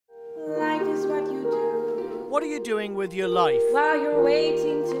What are you doing with your life? While you're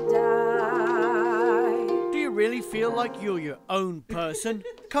waiting to die. Do you really feel like you're your own person?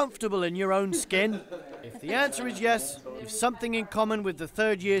 Comfortable in your own skin? If the answer is yes, you've something in common with the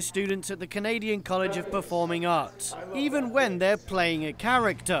third-year students at the Canadian College of Performing Arts, even when they're playing a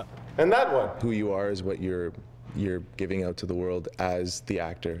character. And that one. Who you are is what you're giving out to the world as the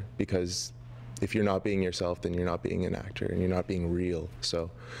actor, because if you're not being yourself, then you're not being an actor and you're not being real. So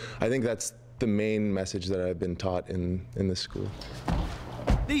I think that's the main message that I've been taught in this school.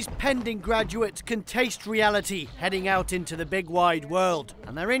 These pending graduates can taste reality heading out into the big wide world,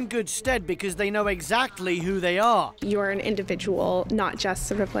 and they're in good stead because they know exactly who they are. You're an individual, not just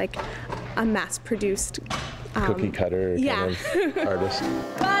sort of like a mass-produced cookie cutter kind of artist.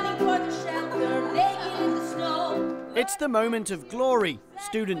 Running for the shelter, naked in the snow. It's the moment of glory.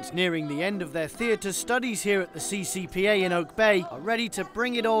 Students nearing the end of their theatre studies here at the CCPA in Oak Bay are ready to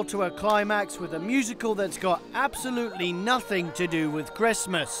bring it all to a climax with a musical that's got absolutely nothing to do with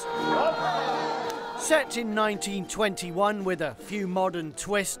Christmas. Set in 1921 with a few modern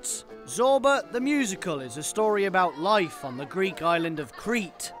twists, Zorba The Musical is a story about life on the Greek island of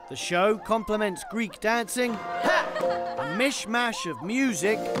Crete. The show complements Greek dancing, a mishmash of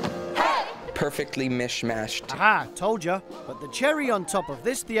music, perfectly mishmashed. Aha, told ya. But the cherry on top of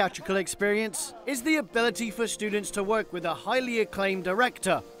this theatrical experience is the ability for students to work with a highly acclaimed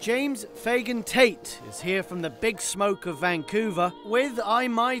director. James Fagan Tate is here from the Big Smoke of Vancouver with, I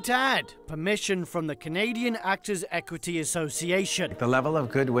might add, permission from the Canadian Actors Equity Association. The level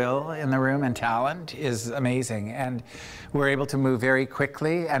of goodwill in the room and talent is amazing, and we're able to move very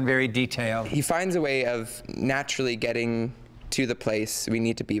quickly and very detailed. He finds a way of naturally getting to the place we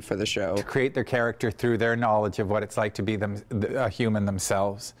need to be for the show. To create their character through their knowledge of what it's like to be a human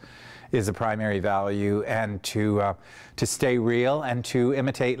themselves is a primary value, and to stay real and to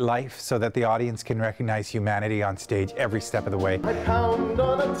imitate life so that the audience can recognize humanity on stage every step of the way. I pound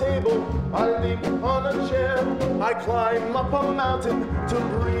on a table, I leap on a chair, I climb up a mountain to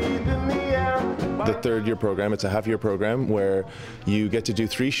breathe in the air. The third-year program, it's a half-year program where you get to do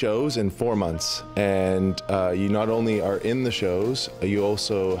 3 shows in 4 months, and you not only are in the shows, you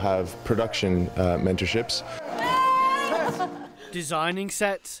also have production mentorships. Designing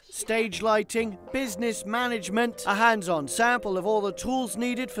sets, stage lighting, business management, a hands-on sample of all the tools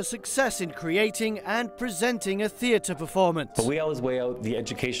needed for success in creating and presenting a theatre performance. But we always weigh out the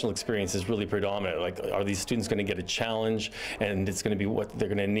educational experience is really predominant. Like, are these students going to get a challenge, and it's going to be what they're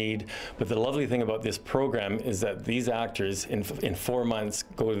going to need? But the lovely thing about this program is that these actors in 4 months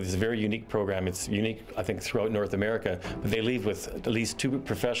go to this very unique program. It's unique, I think, throughout North America, but they leave with at least 2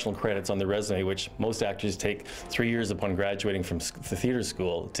 professional credits on the resume, which most actors take 3 years upon graduating from the theater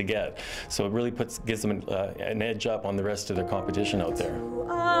school to get. So it really gives them an edge up on the rest of their competition out there. 2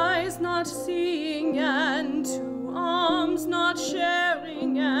 eyes not seeing, and 2 arms not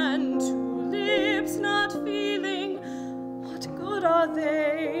sharing, and 2 lips not feeling. What good are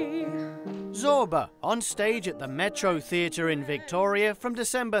they? Zorba, on stage at the Metro Theatre in Victoria from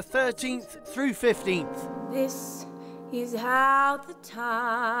December 13th through 15th. This is how the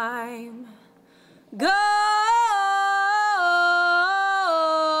time goes.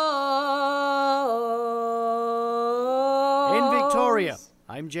 In Victoria,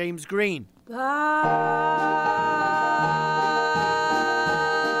 I'm James Green. Bye.